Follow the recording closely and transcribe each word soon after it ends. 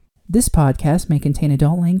This podcast may contain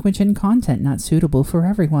adult language and content not suitable for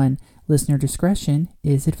everyone. Listener discretion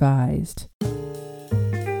is advised.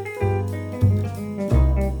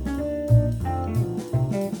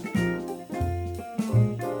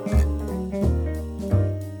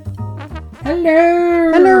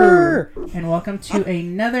 Hello! Hello! And welcome to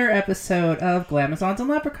another episode of Glamazons and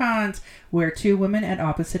Leprechauns, where two women at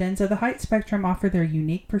opposite ends of the height spectrum offer their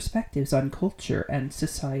unique perspectives on culture and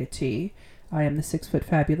society. I am the 6-foot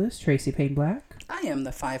fabulous Tracy Payne Black. I am the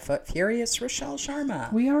 5-foot furious Rochelle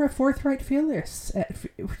Sharma. We are a forthright fearless. We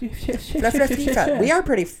are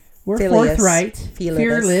pretty We're filious, forthright,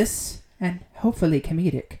 fearless, and hopefully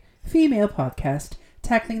comedic female podcast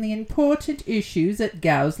tackling the important issues that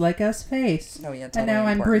gals like us face. Oh, yeah, totally and now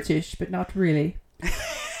I'm important. British, but not really.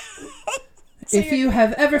 If you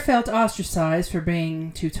have ever felt ostracized for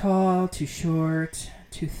being too tall, too short,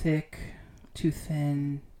 too thick, too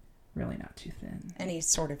thin, really not too thin. Any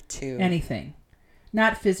sort of two. Anything.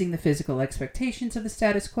 Not fizzing the physical expectations of the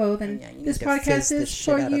status quo, then this need to podcast fizz the is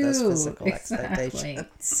shit for out of you. those physical Exactly.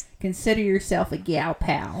 expectations. Consider yourself a gal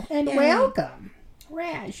pal. And welcome,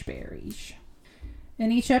 Raspberries.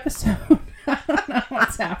 In each episode, I don't know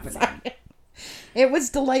what's happening. It was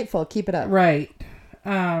delightful. Keep it up. Right.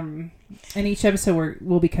 In each episode,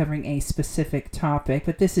 we'll be covering a specific topic,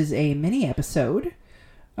 but this is a mini episode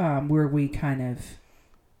where we kind of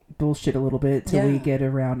bullshit a little bit till we get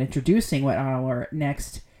around introducing what our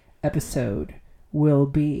next episode will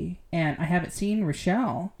be. And I haven't seen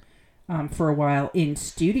Rochelle for a while in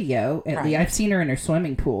studio. At least I've seen her in her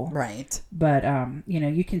swimming pool. Right. But,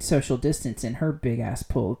 you can social distance in her big-ass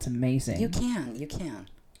pool. It's amazing. You can.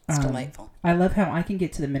 It's delightful. I love how I can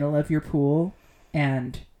get to the middle of your pool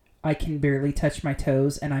and I can barely touch my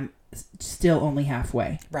toes and I'm still only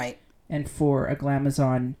halfway. Right. And for a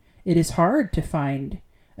Glamazon, it is hard to find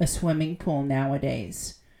a swimming pool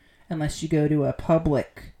nowadays unless you go to a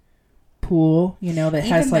public pool, that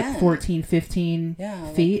has like 14, 15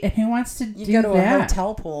 feet. And who wants to do that? You go to a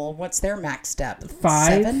hotel pool. What's their max depth?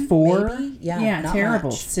 5, 7, 4? Maybe? Yeah, not terrible.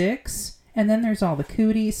 Much. 6. And then there's all the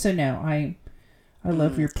cooties. So no, I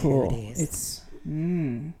love your pool. Cooties. It's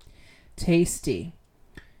tasty.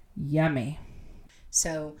 Yummy.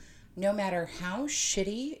 So no matter how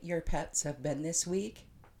shitty your pets have been this week,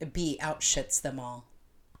 B outshits them all.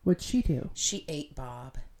 What'd she do? She ate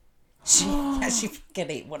Bob. She fucking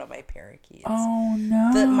ate one of my parakeets. Oh,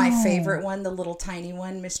 no. My favorite one, the little tiny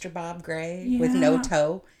one, Mr. Bob Gray, with no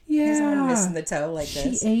toe. Yeah. He's the one missing the toe like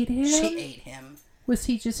this. She ate him? She ate him. Was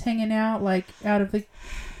he just hanging out, like, out of the...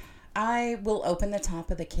 I will open the top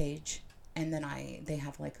of the cage, and then they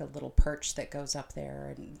have, like, a little perch that goes up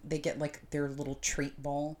there, and they get, like, their little treat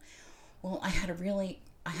bowl. Well, I had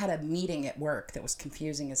a meeting at work that was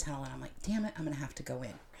confusing as hell, and I'm like, damn it, I'm going to have to go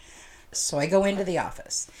in. So I go into the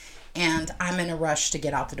office, and I'm in a rush to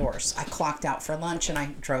get out the doors. I clocked out for lunch, and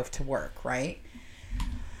I drove to work, right?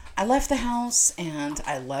 I left the house, and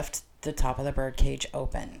I left the top of the bird cage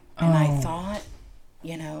open. And I thought,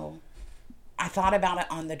 I thought about it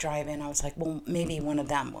on the drive-in. I was like, well, maybe one of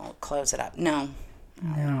them will close it up. No.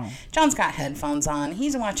 John's got headphones on.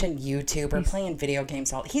 He's watching YouTube or playing video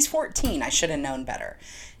games. He's 14. I should have known better.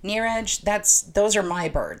 Near Edge, those are my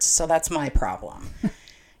birds, so that's my problem.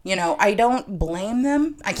 I don't blame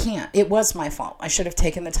them. I can't. It was my fault. I should have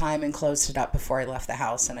taken the time and closed it up before I left the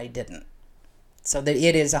house, and I didn't. So that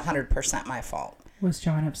it is 100% my fault. Was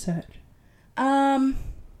John upset? No,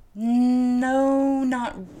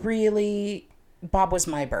 not really. Bob was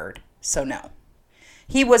my bird, so no.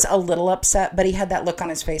 He was a little upset, but he had that look on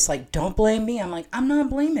his face like, don't blame me. I'm like, I'm not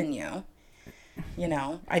blaming you.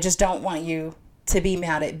 I just don't want you to be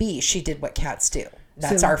mad at B. She did what cats do.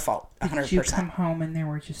 That's our fault, 100%. Did you come home and there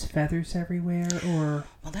were just feathers everywhere, or?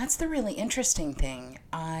 Well, that's the really interesting thing.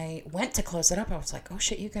 I went to close it up. I was like, oh,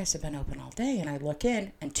 shit, you guys have been open all day. And I look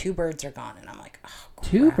in, and 2 birds are gone. And I'm like, oh, crap.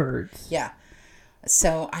 2 birds? Yeah.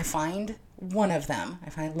 So I find one of them. I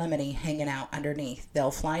find Lemony hanging out underneath. They'll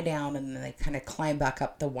fly down, and then they kind of climb back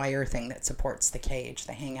up the wire thing that supports the cage.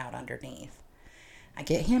 They hang out underneath. I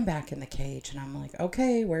get him back in the cage, and I'm like,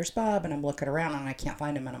 okay, where's Bob? And I'm looking around, and I can't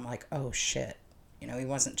find him. And I'm like, oh, shit. He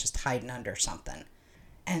wasn't just hiding under something.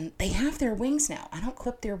 And they have their wings now. I don't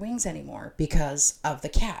clip their wings anymore because of the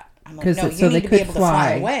cat. I'm like, no, you need to be able to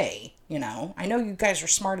fly away. I know you guys are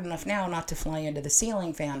smart enough now not to fly into the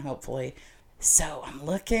ceiling fan, hopefully. So I'm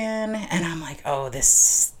looking, and I'm like, oh,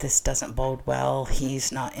 this doesn't bode well.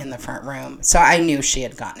 He's not in the front room. So I knew she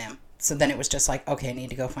had gotten him. So then it was just like, okay, I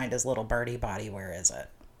need to go find his little birdie body. Where is it?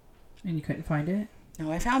 And you couldn't find it?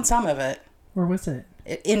 No, I found some of it. Where was it?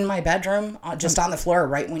 In my bedroom, just on the floor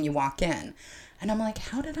right when you walk in. And I'm like,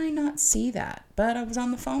 how did I not see that? But I was on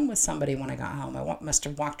the phone with somebody when I got home. I must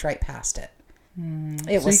have walked right past it.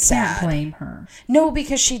 It was sad. You can't blame her. No,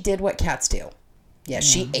 because she did what cats do. Yeah,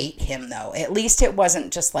 she ate him, though. At least it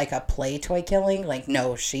wasn't just like a play toy killing. Like,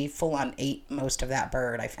 no, she full on ate most of that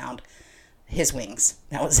bird. I found his wings.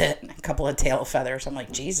 That was it. A couple of tail feathers. I'm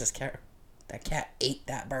like, Jesus, that cat ate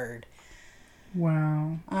that bird.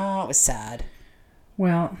 Wow. Oh, it was sad.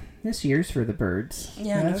 Well, this year's for the birds.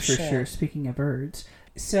 Yeah, that's for sure. Speaking of birds.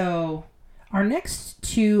 So, our next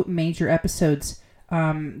 2 major episodes,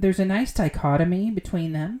 there's a nice dichotomy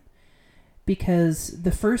between them. Because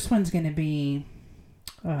the first one's going to be,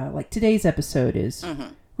 like today's episode is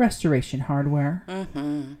Restoration Hardware.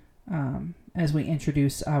 As we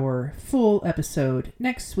introduce our full episode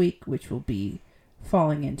next week, which will be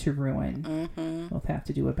Falling into Ruin. We'll have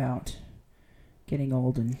to do about getting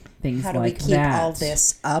old and things like that. How do we keep all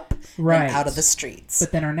this up and out of the streets?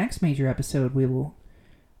 But then our next major episode, we will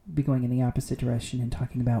be going in the opposite direction and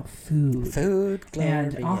talking about food.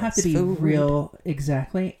 And I'll have to be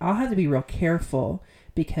I'll have to be real careful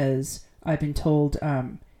because I've been told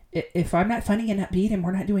if I'm not funny and upbeat and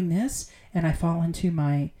we're not doing this and I fall into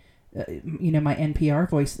my my NPR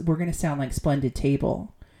voice, we're going to sound like Splendid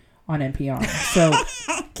Table on NPR. So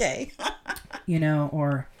okay.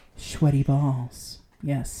 Or sweaty balls.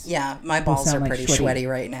 Yes. Yeah, my balls are pretty sweaty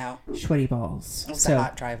right now. Sweaty balls. It's a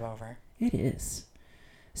hot drive over. It is.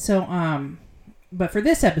 So, but for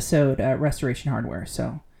this episode, Restoration Hardware,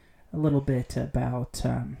 so a little bit about,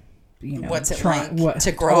 what's it like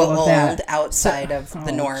to grow old outside of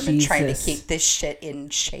the norm and trying to keep this shit in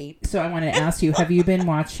shape. So I wanted to ask you, have you been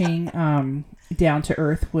watching Down to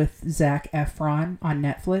Earth with Zac Efron on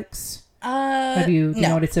Netflix? Do you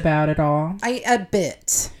know what it's about at all? A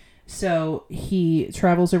bit. So he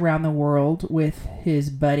travels around the world with his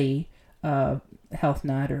buddy, health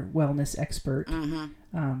nut or wellness expert.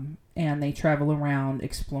 And they travel around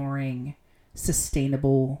exploring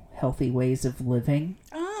sustainable, healthy ways of living.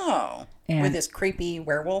 Oh. And with his creepy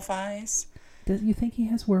werewolf eyes? Do you think he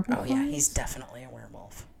has werewolf eyes? Oh, yeah. He's definitely a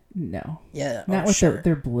werewolf. No. Yeah. Not with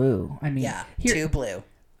they're blue. I mean. Yeah. Too blue.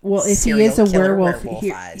 Well, if he is a werewolf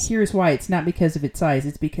here's why. It's not because of its size.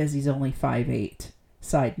 It's because he's only 5'8".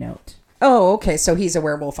 Side note. Oh, okay. So he's a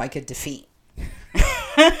werewolf I could defeat.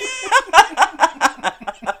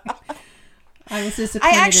 I was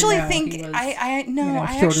disappointed. I actually think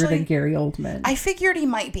shorter than Gary Oldman. I figured he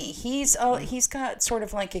might be. He's got sort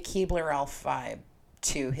of like a Keebler-Elf vibe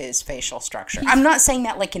to his facial structure. I'm not saying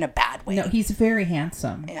that like in a bad way. No, he's very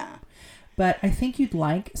handsome. Yeah. But I think you'd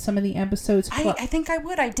like some of the episodes. I think I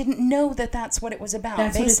would. I didn't know that that's what it was about.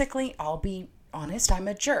 Basically, I'll be honest, I'm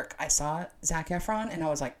a jerk. I saw Zac Efron and I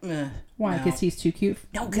was like, why? Because he's too cute?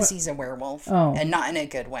 No, because he's a werewolf. Oh. And not in a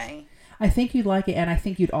good way. I think you'd like it, and I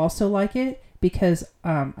think you'd also like it because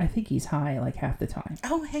I think he's high like half the time.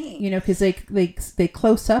 Oh, hey. Because they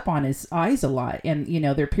close up on his eyes a lot, and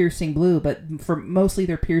they're piercing blue, but mostly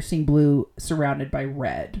they're piercing blue surrounded by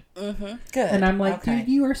red. Good. And I'm like, dude,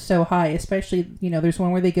 you are so high. Especially, there's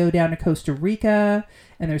one where they go down to Costa Rica,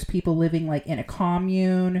 and there's people living like in a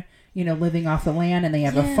commune. Living off the land, and they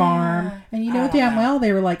have a farm. And damn well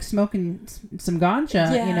they were like smoking some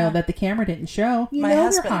ganja, that the camera didn't show. My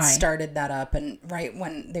husband started that up, and right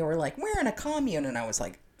when they were like, we're in a commune, and I was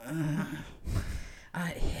like,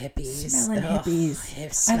 hippies. Smelling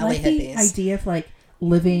hippies. Smelly hippies. The idea of like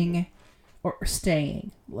living or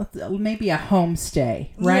staying, maybe a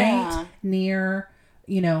homestay, right? Yeah. Near,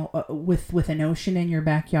 with an ocean in your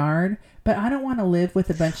backyard. But I don't want to live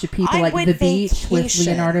with a bunch of people like the beach with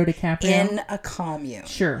Leonardo DiCaprio. In a commune.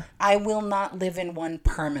 Sure. I will not live in one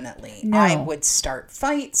permanently. No. I would start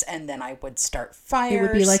fights, and then I would start fires. It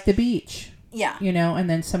would be like the beach. Yeah. And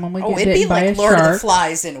then someone would get bitten by a shark. It'd be like Lord of the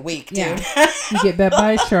Flies in a week, dude. Yeah. You get bit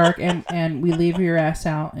by a shark, and we leave your ass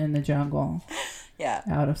out in the jungle. Yeah.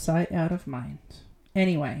 Out of sight, out of mind.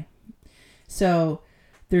 Anyway, so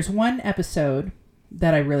there's one episode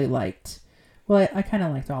that I really liked. Well, I kind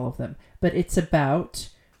of liked all of them. But it's about,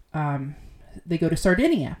 they go to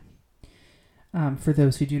Sardinia. For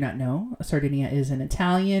those who do not know, Sardinia is an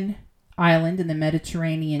Italian island in the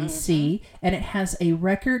Mediterranean Sea. And it has a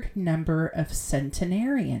record number of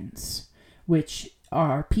centenarians, which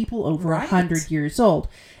are people over 100 years old.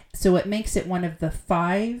 So it makes it one of the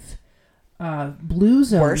 5 blue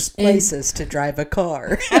zones. Worst places to drive a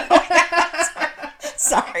car.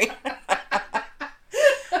 Sorry.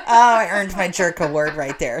 Oh, I earned my jerk award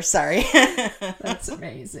right there. Sorry. That's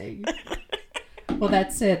amazing. Well,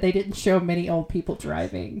 that's it. They didn't show many old people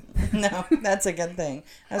driving. No, that's a good thing.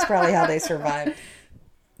 That's probably how they survived.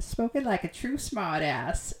 Spoken like a true smart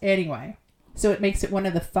ass. Anyway, so it makes it one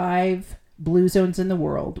of the 5 blue zones in the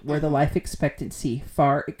world where the life expectancy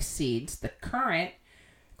far exceeds the current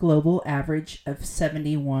global average of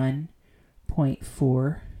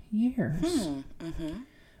 71.4 years.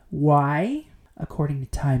 Why? According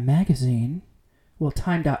to Time magazine, well,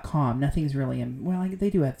 Time.com, nothing's really they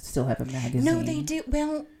do still have a magazine. No, they do.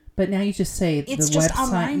 Well, but now you just say it's the just website,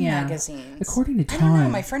 online magazines. According to Time. I don't know.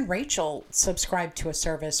 My friend Rachel subscribed to a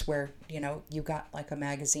service where, you got like a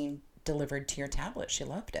magazine delivered to your tablet. She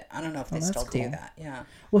loved it. I don't know if they still do that. Yeah.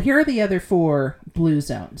 Well, here are the other 4 blue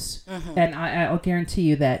zones. And I'll guarantee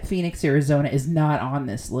you that Phoenix, Arizona is not on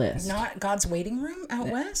this list. Not God's Waiting Room out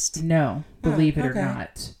west? No, believe it or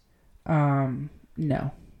not.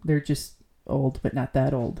 No. They're just old, but not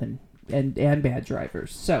that old, and bad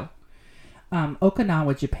drivers. So,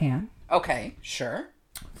 Okinawa, Japan. Okay, sure.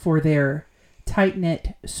 For their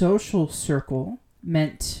tight-knit social circle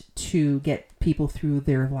meant to get people through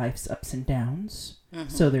their life's ups and downs.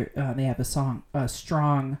 So they have a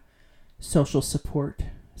strong social support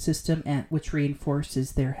system, which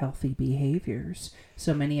reinforces their healthy behaviors.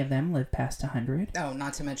 So many of them live past 100. Oh,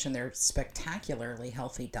 not to mention their spectacularly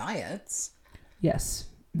healthy diets. Yes.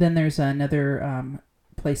 Then there's another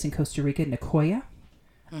place in Costa Rica, Nicoya,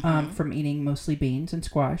 from eating mostly beans and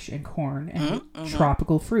squash and corn and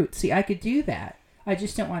tropical fruit. See, I could do that. I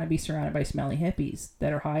just don't want to be surrounded by smelly hippies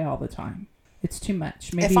that are high all the time. It's too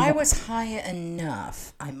much. Maybe if I was high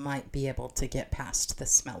enough, I might be able to get past the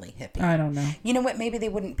smelly hippie. I don't know. You know what? Maybe they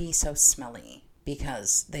wouldn't be so smelly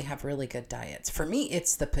because they have really good diets. For me,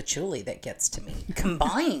 it's the patchouli that gets to me,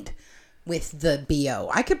 combined with the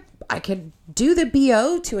BO. I could do the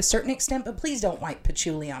BO to a certain extent, but please don't wipe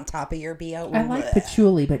patchouli on top of your BO. I like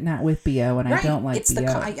patchouli, but not with BO, and I don't like BO.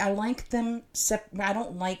 I like them. I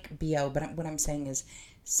don't like BO, but what I'm saying is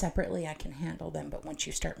separately I can handle them, but once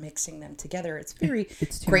you start mixing them together, it's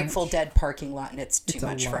Grateful Dead parking lot, and it's too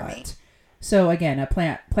much for me. So again, a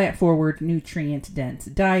plant-forward, nutrient-dense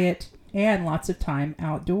diet, and lots of time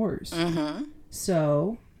outdoors.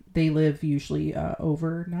 So they live usually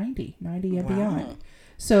over 90 and beyond.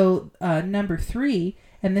 So number 3,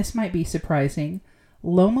 and this might be surprising,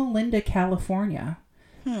 Loma Linda, California.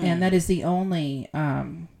 And that is the only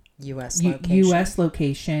U.S.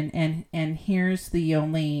 location. And here's the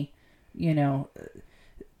only,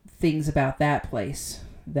 things about that place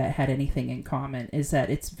that had anything in common is that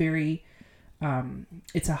it's very,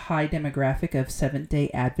 it's a high demographic of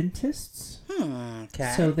Seventh-day Adventists.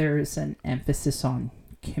 Okay. So there's an emphasis on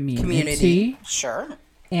community. Sure.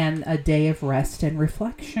 And a day of rest and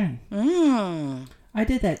reflection. I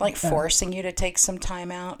did that. Like forcing you to take some time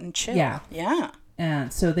out and chill. Yeah.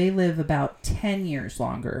 And so they live about 10 years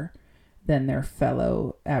longer than their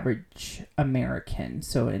fellow average American.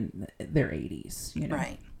 So in their 80s,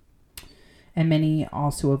 Right. And many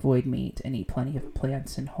also avoid meat and eat plenty of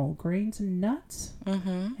plants and whole grains and nuts.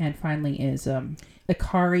 And finally is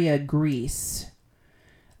Icaria, Greece.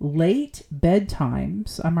 Late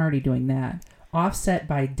bedtimes. I'm already doing that. Offset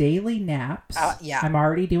by daily naps. I'm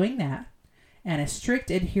already doing that. And a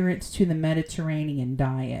strict adherence to the Mediterranean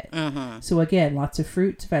diet. So again, lots of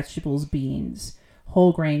fruits, vegetables, beans,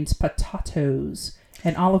 whole grains, potatoes,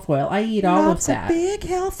 and olive oil. I eat all of that. Lots of big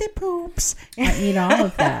healthy poops. I eat all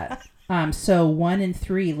of that. So 1 in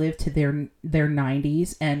 3 live to their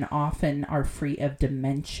 90s and often are free of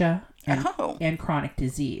dementia and chronic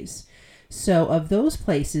disease. So of those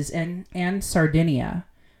places and Sardinia,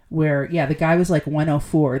 where the guy was like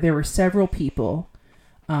 104, there were several people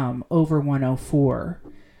over 104.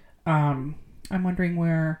 I'm wondering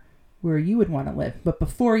where you would want to live. But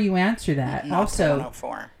before you answer that, also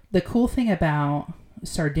 104. The cool thing about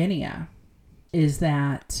Sardinia is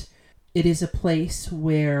that it is a place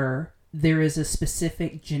where there is a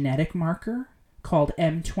specific genetic marker called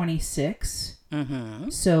M26.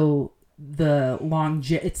 So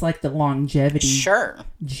it's like the longevity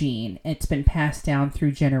gene. It's been passed down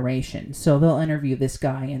through generations. So they'll interview this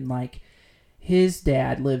guy and like his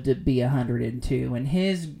dad lived to be 102 and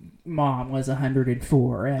his mom was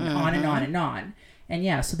 104 and on and on and on.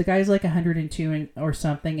 And so the guy's like 102 or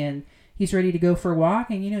something and he's ready to go for a walk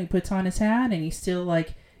and he puts on his hat and he's still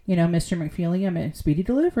like, Mr. McFeely, I'm a speedy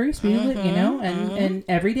delivery, and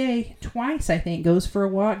every day, twice I think, goes for a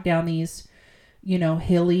walk down these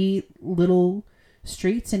hilly little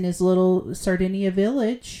streets in his little Sardinia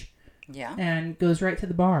village. Yeah. And goes right to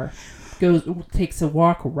the bar. Takes a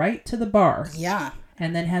walk right to the bar. Yeah.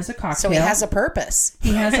 And then has a cocktail. So he has a purpose.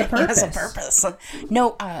 He has a purpose.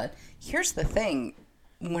 No, here's the thing.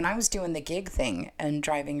 When I was doing the gig thing and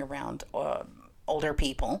driving around older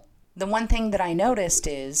people, the one thing that I noticed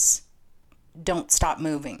is don't stop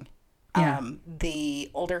moving. Yeah. The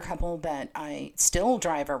older couple that I still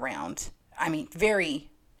drive around, very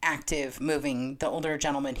active, moving. The older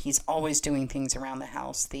gentleman, he's always doing things around the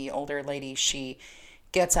house. The older lady, she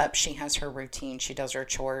gets up, she has her routine, she does her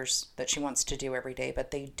chores that she wants to do every day,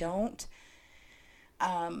 but they don't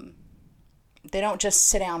just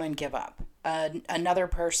sit down and give up. Another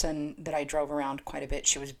person that I drove around quite a bit,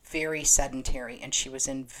 she was very sedentary and she was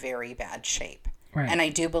in very bad shape. Right. And I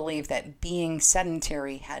do believe that being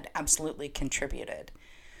sedentary had absolutely contributed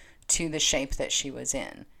to the shape that she was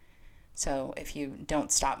in. So if you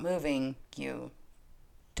don't stop moving, you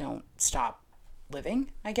don't stop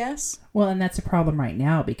living, I guess. Well, and that's a problem right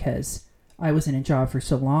now because I was in a job for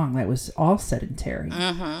so long that was all sedentary.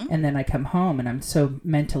 Mm-hmm. And then I come home and I'm so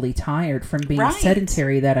mentally tired from being Right.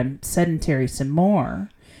 sedentary that I'm sedentary some more.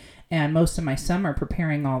 And most of my summer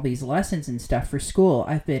preparing all these lessons and stuff for school,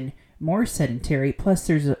 I've been more sedentary. Plus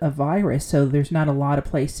there's a virus, so there's not a lot of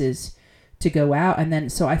places to go out. And then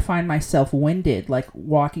so I find myself winded, like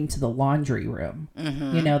walking to the laundry room.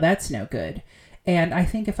 Mm-hmm. You know, that's no good. And I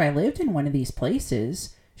think if I lived in one of these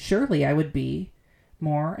places, surely I would be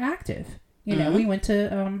more active. You know, we went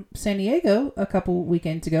to San Diego a couple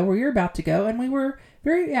weekends ago where you're about to go, and we were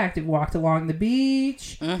very active. Walked along the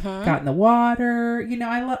beach, got in the water. You know,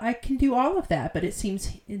 I can do all of that, but it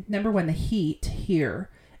seems, number one, the heat here,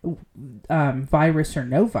 virus or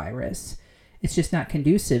no virus, it's just not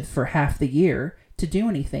conducive for half the year to do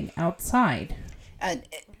anything outside.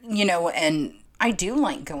 You know, and I do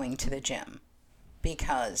like going to the gym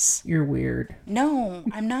because... You're weird. No,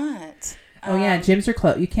 I'm not. Oh, yeah, gyms are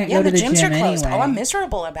closed. You can't go to the gyms gym are closed. anyway. Oh, I'm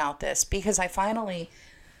miserable about this because I finally...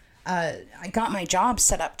 I got my job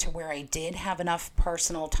set up to where I did have enough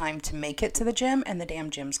personal time to make it to the gym, and the damn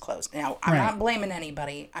gym's closed. Now, I'm not blaming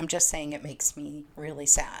anybody. I'm just saying it makes me really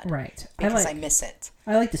sad. Right. Because I miss it.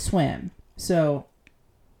 I like to swim, so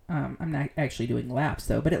I'm not actually doing laps,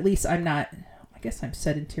 though. But at least I'm not... I guess I'm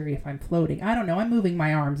sedentary if I'm floating. I don't know. I'm moving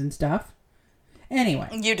my arms and stuff. Anyway.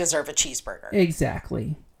 You deserve a cheeseburger.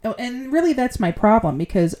 Exactly. Oh, and really that's my problem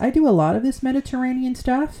because I do a lot of this Mediterranean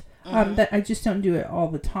stuff. That I just don't do it all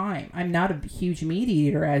the time. I'm not a huge meat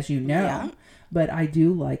eater, as you know, but I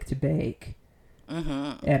do like to bake.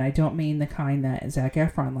 And I don't mean the kind that Zac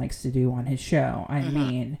Efron likes to do on his show. I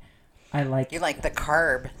mean, I like... You like the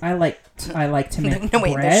carb. I like to make No,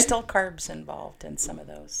 wait, bread. there's still carbs involved in some of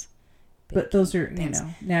those. But those are, you know,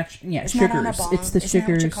 natural. Yeah, Isn't that on a sugars. bong? It's the Isn't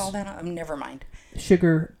that what sugars. you call that? Never mind.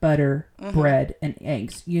 Sugar, butter, bread, and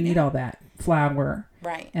eggs. You need all that. Flour.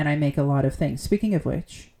 Right. And I make a lot of things. Speaking of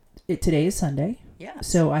which, today is Sunday. Yes.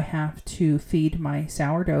 So I have to feed my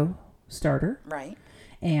sourdough starter. Right.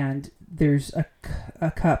 And there's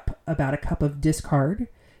about a cup of discard.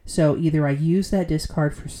 So either I use that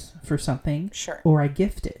discard for something. Sure. Or I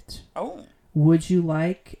gift it. Oh. Would you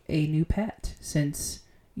like a new pet since...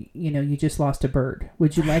 You know, you just lost a bird.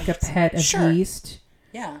 Would you like a pet of yeast?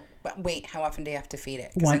 Yeah. But wait, how often do you have to feed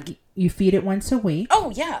it? You feed it once a week.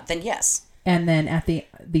 Oh, yeah. Then yes. And then at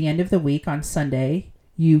the end of the week on Sunday,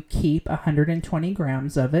 you keep 120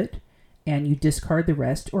 grams of it and you discard the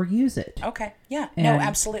rest or use it. Okay. Yeah. And no,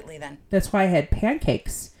 absolutely then. That's why I had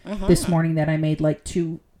pancakes this morning that I made like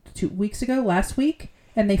two weeks ago, last week.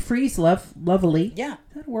 And they freeze lovely. Yeah.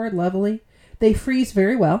 Is that a word, lovely? They freeze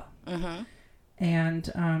very well. And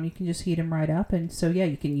you can just heat them right up. And so, yeah,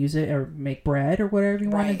 you can use it or make bread or whatever you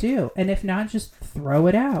want to do. And if not, just throw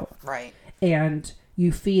it out. Right. And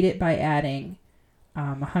you feed it by adding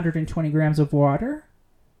 120 grams of water.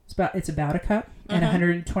 It's about a cup. And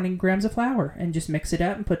 120 grams of flour. And just mix it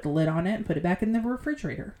up and put the lid on it and put it back in the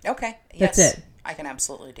refrigerator. Okay. That's it. I can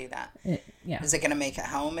absolutely do that. Yeah. Is it going to make it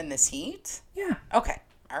home in this heat? Yeah. Okay.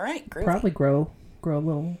 All right. Groovy. Probably grow a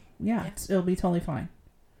little. Yeah. It'll be totally fine.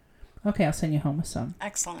 Okay, I'll send you home with some.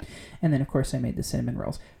 Excellent. And then, of course, I made the cinnamon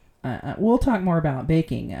rolls. We'll talk more about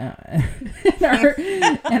baking in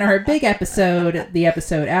our big episode, the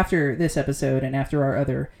episode after this episode and after our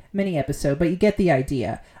other mini episode. But you get the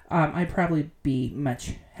idea. I'd probably be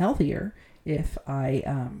much healthier if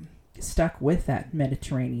I stuck with that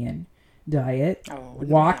Mediterranean diet,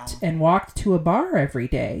 walked to a bar every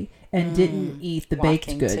day, and didn't eat the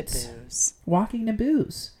baked goods. Walking to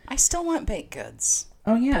booze. I still want baked goods.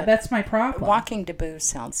 Oh, yeah, that's my problem. Walking to booze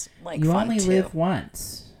sounds like you fun, only too. live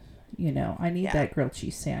once. You know, I need that grilled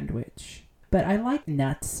cheese sandwich. But I like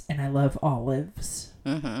nuts, and I love olives.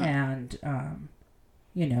 And,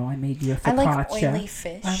 you know, I made you a focaccia. I like oily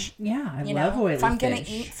fish. I love oily fish. If I'm going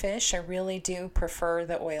to eat fish, I really do prefer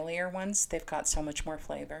the oilier ones. They've got so much more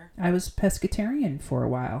flavor. I was pescatarian for a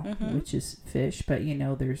while, which is fish. But, you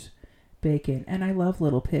know, there's bacon. And I love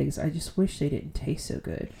little pigs. I just wish they didn't taste so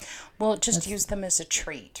good. Well, use them as a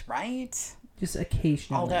treat, right? just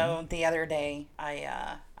occasionally. Although the other day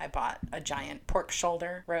I bought a giant pork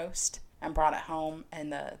shoulder roast and brought it home,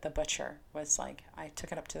 and the butcher was like, I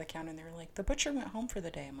took it up to the counter and they were like, the butcher went home for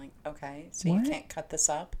the day. I'm like, okay, so What? you can't cut this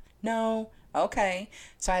up? No. Okay.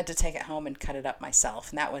 So I had to take it home and cut it up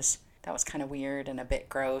myself, and that was kind of weird and a bit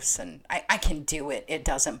gross, and I can do it. It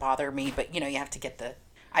doesn't bother me, but you have to get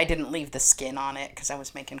I didn't leave the skin on it because I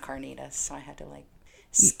was making carnitas, so I had to like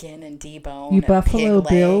skin and debone. You Buffalo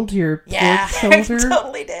Billed your pork shoulder? I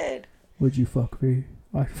totally did. Would you fuck me?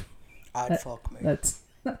 I'd fuck me.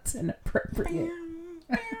 That's inappropriate.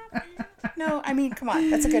 No, I mean, come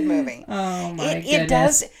on. That's a good movie. Oh, my goodness. It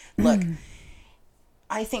does. Look,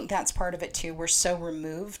 I think that's part of it, too. We're so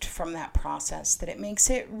removed from that process that it makes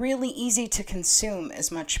it really easy to consume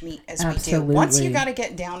as much meat as we do. Once you got to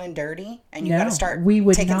get down and dirty and you got to start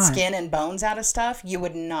taking skin and bones out of stuff, you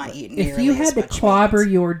would not eat nearly as much meat. If you had to clobber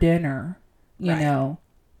your dinner,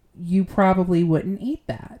 you probably wouldn't eat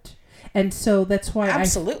that. And so that's why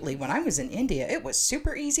Absolutely. When I was in India, it was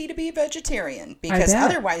super easy to be a vegetarian because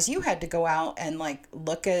otherwise you had to go out and like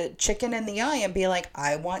look a chicken in the eye and be like,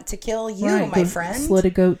 I want to kill you, my friend. Slit a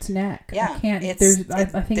goat's neck. Yeah. I can't. I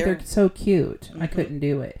think they're so cute. Mm-hmm. I couldn't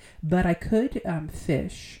do it. But I could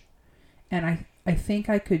fish. And I think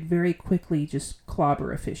I could very quickly just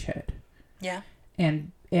clobber a fish head. Yeah.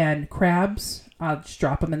 And crabs, I'll just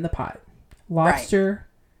drop them in the pot. Lobster...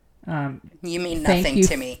 you mean nothing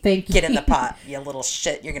to me. Thank you. Get in the pot, you little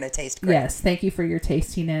shit. You're going to taste great. Yes, thank you for your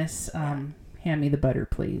tastiness. Hand me the butter,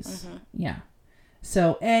 please. Mm-hmm. Yeah.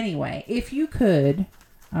 So anyway, if you could,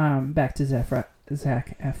 back to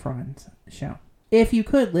Zac Efron's show. If you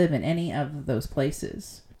could live in any of those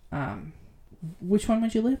places, which one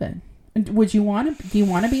would you live in? Would you want to? Do you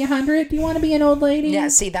want to be 100? Do you want to be an old lady? Yeah.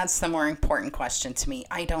 See, that's the more important question to me.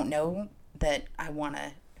 I don't know that I want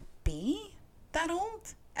to be that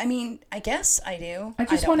old. I mean, I guess I do. I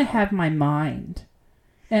just want to have my mind.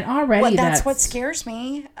 And already well, that's what scares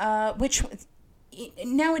me. Which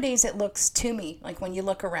nowadays it looks to me like when you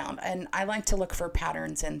look around, and I like to look for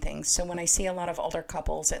patterns in things. So when I see a lot of older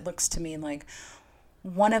couples, it looks to me like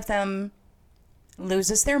one of them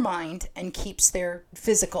loses their mind and keeps their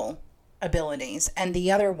physical abilities, and the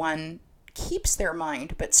other one keeps their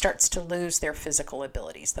mind but starts to lose their physical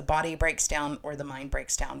abilities. The body breaks down or the mind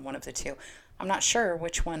breaks down, one of the two. I'm not sure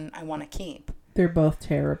which one I want to keep. They're both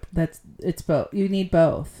terrible. It's both. You need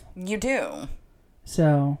both. You do.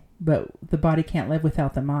 So, but the body can't live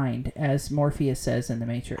without the mind, as Morpheus says in The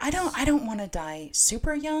Matrix. I don't want to die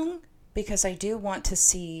super young because I do want to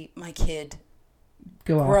see my kid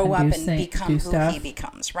grow up and become who he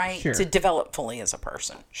becomes, right? Sure. To develop fully as a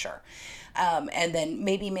person, sure. And then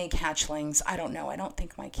maybe make hatchlings. I don't know. I don't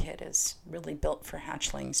think my kid is really built for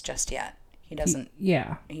hatchlings just yet. He doesn't.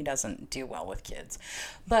 He doesn't do well with kids,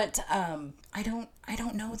 but I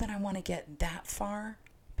don't know that I want to get that far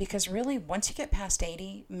because really, once you get past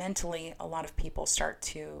 80, mentally, a lot of people start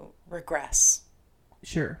to regress.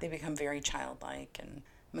 Sure. They become very childlike and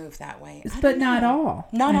move that way. But not all.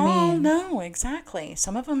 Not all. No, exactly.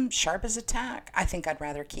 Some of them sharp as a tack. I think I'd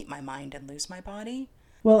rather keep my mind and lose my body.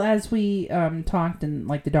 Well, as we talked in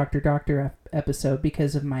like the Doctor episode,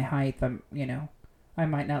 because of my height, I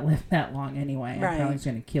might not live that long anyway. Right. I'm probably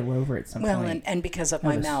going to keel over at some point. Well, and because of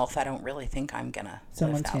my mouth, I don't really think I'm going to live that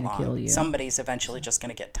long. Someone's going to kill you. Somebody's eventually just going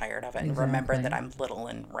to get tired of it and remember that I'm little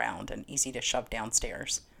and round and easy to shove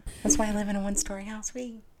downstairs. That's why I live in a one-story house.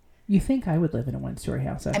 You think I would live in a one-story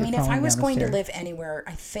house? I mean, if I was going to live anywhere,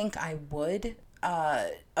 I think I would.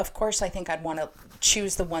 Of course, I think I'd want to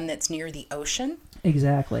choose the one that's near the ocean.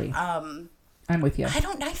 Exactly. I'm with you.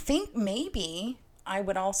 I think maybe I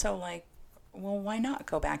would also well, why not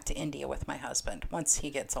go back to India with my husband once he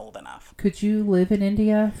gets old enough? Could you live in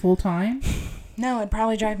India full time? No, it'd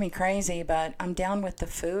probably drive me crazy, but I'm down with the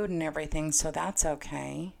food and everything, so that's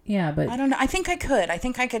okay. Yeah, but... I don't know. I think I could. I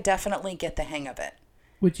think I could definitely get the hang of it.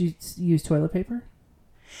 Would you use toilet paper?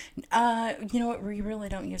 You know what? We really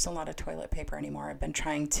don't use a lot of toilet paper anymore. I've been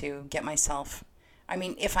trying to get myself... I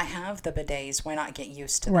mean, if I have the bidets, why not get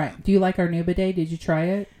used to them? Right. Do you like our new bidet? Did you try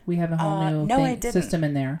it? We have a whole new system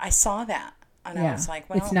in there. I saw that. And I was like,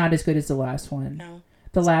 well... It's not as good as the last one. No.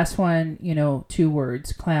 The last one, 2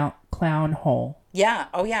 words, clown hole. Yeah.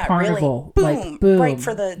 Oh, yeah. Carnival. Really. Boom. Like, boom. Right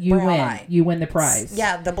for the you brown win. eye. You win the prize.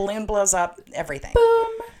 Yeah. The balloon blows up. Everything. Boom.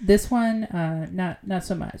 This one, not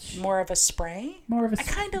so much. More of a spray? I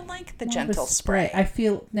kind of like the gentle spray. That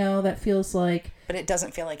feels like... But it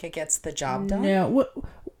doesn't feel like it gets the job done? No.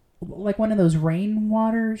 Like one of those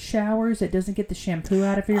rainwater showers that doesn't get the shampoo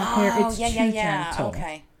out of your hair. It's too gentle.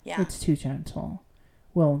 Okay. Yeah. It's too gentle.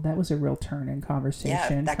 Well, that was a real turn in conversation.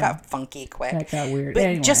 Yeah, that got funky quick. That got weird. But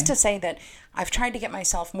anyway. just to say that I've tried to get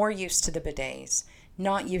myself more used to the bidets,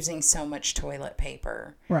 not using so much toilet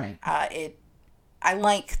paper. Right. I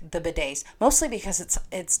like the bidets mostly because it's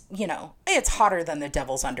it's hotter than the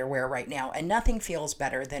devil's underwear right now, and nothing feels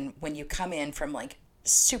better than when you come in from like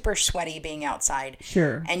super sweaty being outside.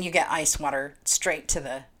 Sure. And you get ice water straight to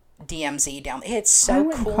the DMZ down. It's so I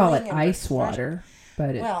wouldn't cooling call it and ice refreshing. water,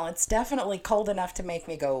 but Well, it's definitely cold enough to make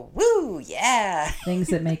me go, woo, yeah. things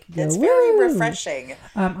that make you go, It's very woo. refreshing.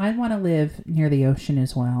 I want to live near the ocean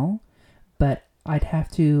as well, but I'd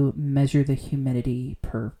have to measure the humidity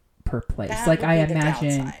per place. That Like would I be the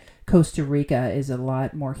imagine downside. Costa Rica is a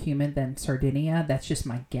lot more humid than Sardinia. That's just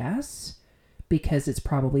my guess because it's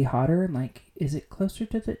probably hotter. Like, is it closer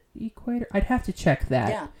to the equator? I'd have to check that.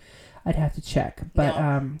 Yeah. I'd have to check. But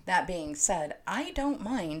Now, that being said, I don't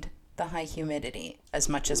mind the high humidity as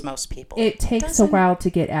much as most people. it takes a Doesn't- while to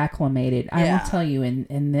get acclimated. I Yeah. will tell you,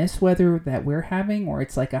 in this weather that we're having, where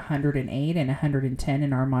it's like 108 and 110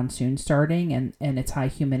 in our monsoon starting, and it's high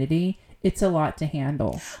humidity, it's a lot to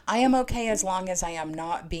handle. I am okay as long as I am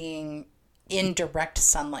not being in direct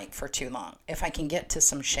sunlight for too long. If I can get to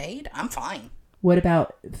some shade, I'm fine. What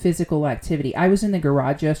about physical activity? I was in the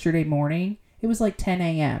garage yesterday morning. It was like 10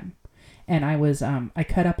 a.m. And I was, I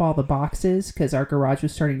cut up all the boxes because our garage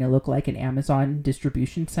was starting to look like an Amazon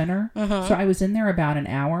distribution center. So I was in there about an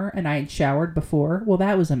hour and I had showered before. Well,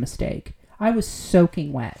 that was a mistake. I was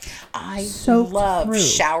soaking wet. I Soaked love through.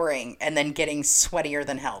 showering and then getting sweatier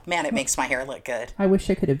than hell. Man, it makes my hair look good. I wish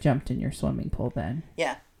I could have jumped in your swimming pool then.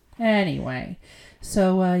 Yeah. Anyway,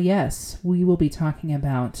 so yes, we will be talking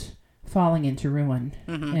about falling into ruin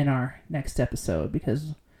in our next episode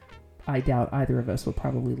because I doubt either of us will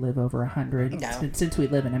probably live over 100. No. Since we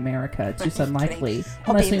live in America, it's just Are you unlikely kidding?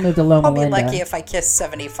 unless we move to Loma I'll be Linda. lucky if I kiss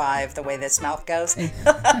 75 the way this mouth goes.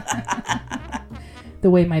 The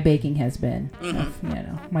way my baking has been,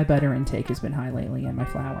 my butter intake has been high lately and my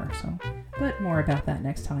flour. So, but more about that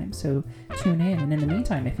next time. So tune in. And in the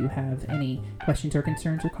meantime, if you have any questions or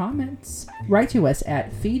concerns or comments, write to us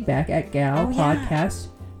at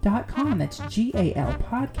feedback@galpodcast.com. That's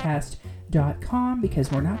GALpodcast.com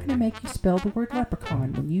because we're not going to make you spell the word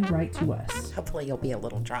leprechaun when you write to us. Hopefully you'll be a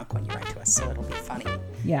little drunk when you write to us, so it'll be funny.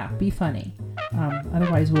 Yeah, be funny.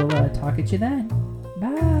 Otherwise, we'll talk at you then.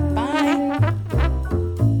 Bye.